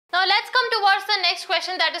towards the next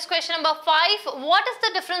question, that is question number 5. What is the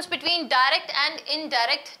difference between direct and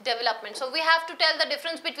indirect development? So we have to tell the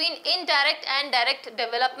difference between indirect and direct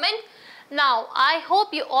development. Now, I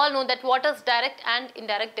hope you all know that what is direct and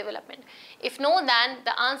indirect development. If no, then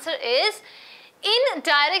the answer is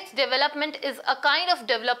indirect development is a kind of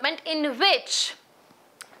development in which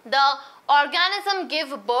the organism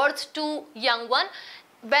give birth to young one.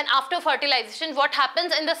 When after fertilization, what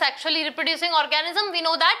happens in the sexually reproducing organism? We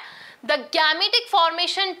know that the gametic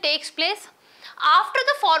formation takes place. After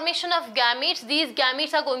the formation of gametes, these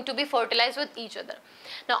gametes are going to be fertilized with each other.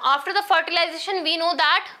 Now, after the fertilization, we know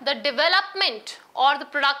that the development or the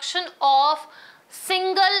production of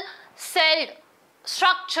single celled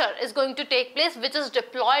structure is going to take place, which is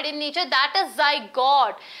diploid in nature, that is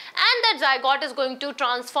zygote, and that zygote is going to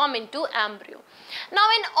transform into embryo. Now,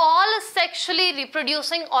 in all sexually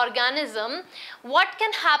reproducing organism, what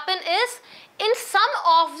can happen is, in some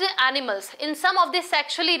of the animals, in some of the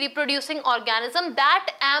sexually reproducing organism,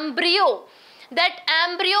 that embryo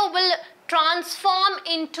will transform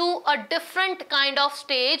into a different kind of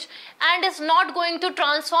stage and is not going to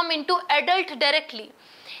transform into adult directly.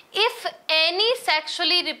 If any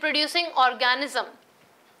sexually reproducing organism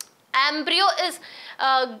embryo is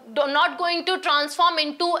not going to transform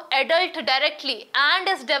into adult directly and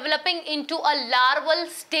is developing into a larval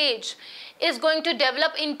stage, is going to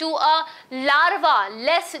develop into a larva,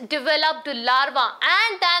 less developed larva,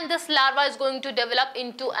 and then this larva is going to develop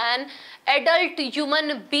into an adult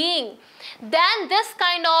human being, then this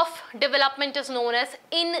kind of development is known as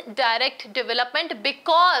indirect development,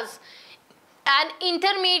 because an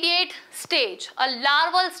intermediate stage, a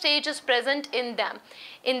larval stage is present in them,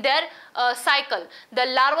 in their cycle. The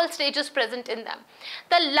larval stage is present in them.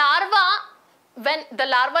 The larva, when the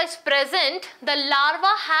larva is present, the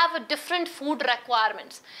larva have different food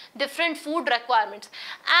requirements,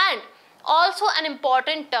 and also an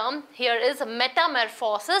important term here is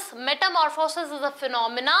metamorphosis. Metamorphosis is a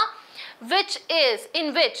phenomena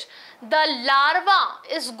in which the larva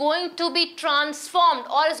is going to be transformed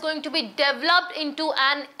or is going to be developed into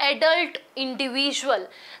an adult individual.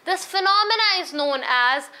 This phenomena is known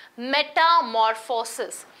as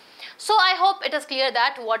metamorphosis. So I hope it is clear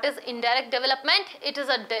that what is indirect development. It is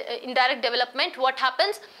indirect development. What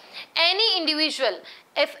happens? Any individual,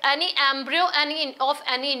 if any embryo of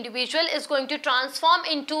any individual is going to transform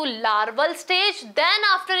into larval stage, then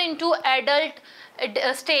after into adult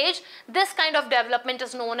stage, this kind of development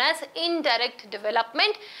is known as indirect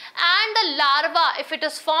development. And the larva, if it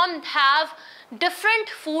is formed, have different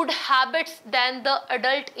food habits than the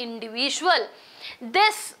adult individual.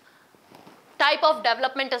 This type of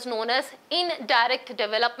development is known as indirect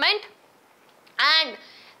development, and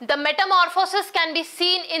the metamorphosis can be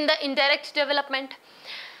seen in the indirect development.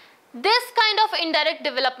 This kind of indirect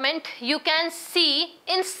development you can see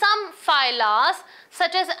in some phyla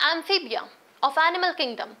such as amphibia of animal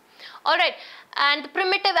kingdom, alright, and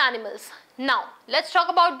primitive animals. Now, let's talk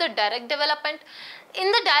about the direct development. In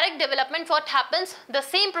the direct development, what happens? The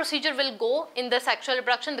same procedure will go in the sexual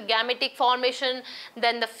reproduction, the gametic formation,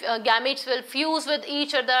 then the gametes will fuse with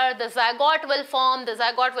each other, the zygote will form, the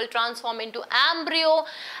zygote will transform into embryo,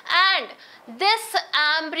 and this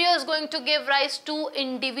embryo is going to give rise to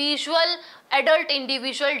adult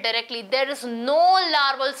individual directly. There is no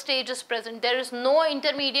larval stages present, there is no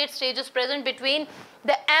intermediate stages present between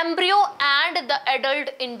the embryo and the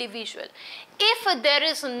adult individual. If there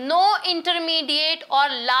is no intermediate or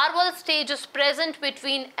larval stages present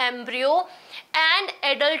between embryo and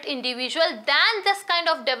adult individual, then this kind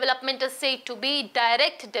of development is said to be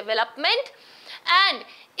direct development. And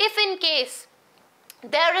if in case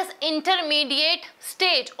there is intermediate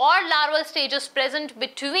stage or larval stages present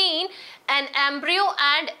between an embryo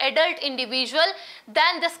and adult individual,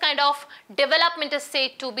 then this kind of development is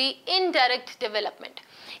said to be indirect development.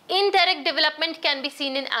 Indirect development can be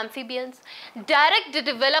seen in amphibians. Direct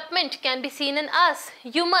development can be seen in us,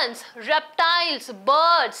 humans, reptiles,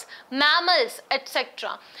 birds, mammals,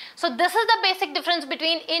 etc. So this is the basic difference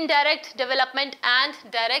between indirect development and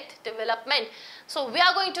direct development. So we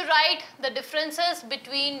are going to write the differences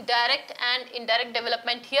between direct and indirect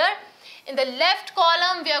development here. In the left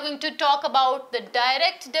column, we are going to talk about the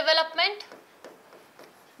direct development,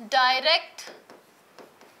 and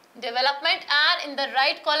in the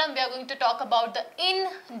right column, we are going to talk about the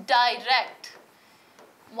indirect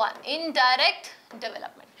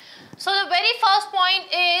development. So the very first point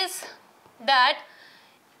is that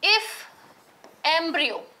if an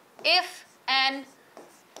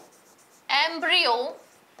embryo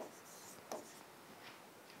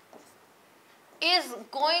is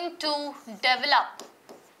going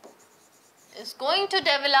to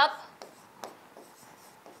develop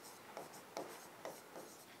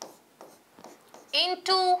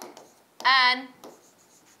into an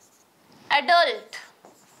adult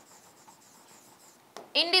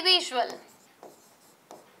individual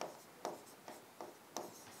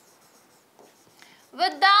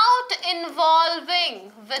without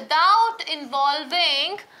involving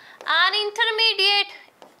an intermediate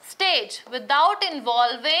stage, without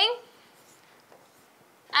involving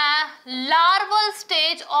a larval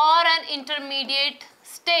stage or an intermediate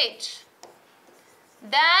stage,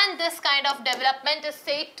 then this kind of development is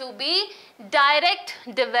said to be direct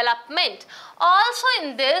development. Also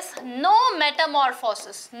in this, no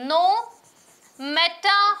metamorphosis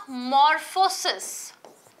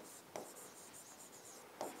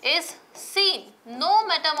is seen. No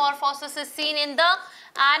metamorphosis is seen in the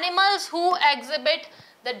animals who exhibit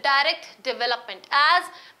the direct development, as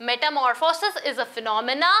metamorphosis is a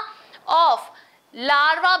phenomena of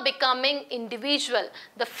larva becoming individual.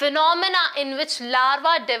 The phenomena in which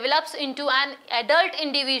larva develops into an adult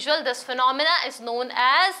individual, this phenomena is known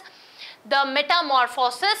as the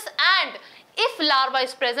metamorphosis, and if larva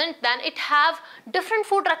is present, then it have different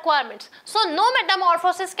food requirements. So no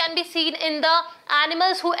metamorphosis can be seen in the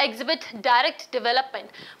animals who exhibit direct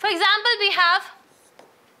development. For example, we have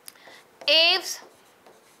aves,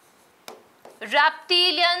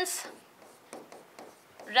 reptilia,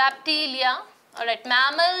 alright,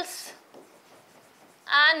 mammals,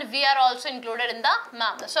 and we are also included in the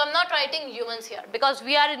mammals. So I'm not writing humans here because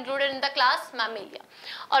we are included in the class Mammalia.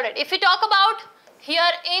 Alright, if we talk about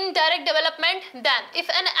here in direct development, then if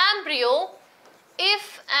an embryo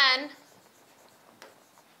is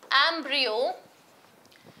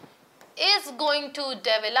going to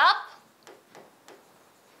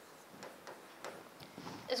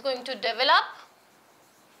develop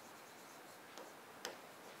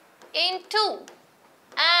into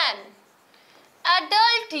an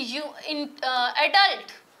adult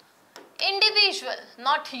individual,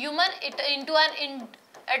 not human, into an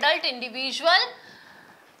adult individual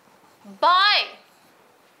by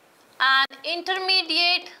an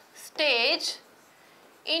intermediate stage,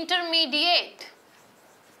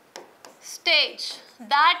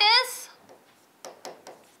 that is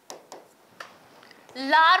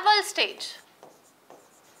larval stage,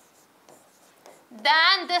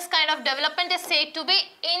 then this kind of development is said to be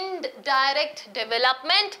indirect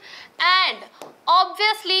development. And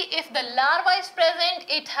obviously if the larva is present,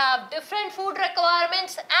 it have different food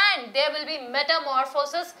requirements and there will be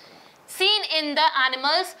metamorphosis seen in the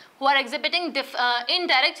animals who are exhibiting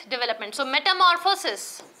indirect development. So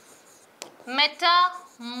metamorphosis,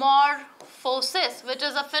 which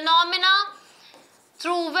is a phenomena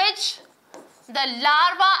through which the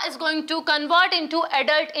larva is going to convert into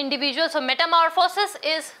adult individuals. So metamorphosis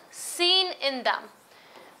is seen in them.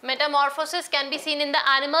 Metamorphosis can be seen in the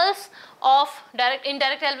animals of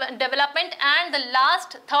indirect development. And the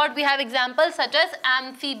third we have examples such as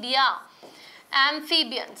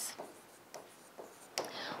amphibians.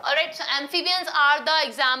 Alright, so amphibians are the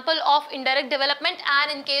example of indirect development,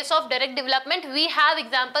 and in case of direct development we have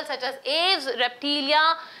examples such as aves,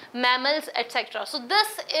 reptilia, mammals, etc. So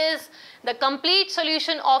this is the complete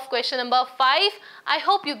solution of question number 5. I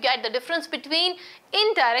hope you get the difference between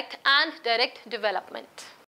indirect and direct development.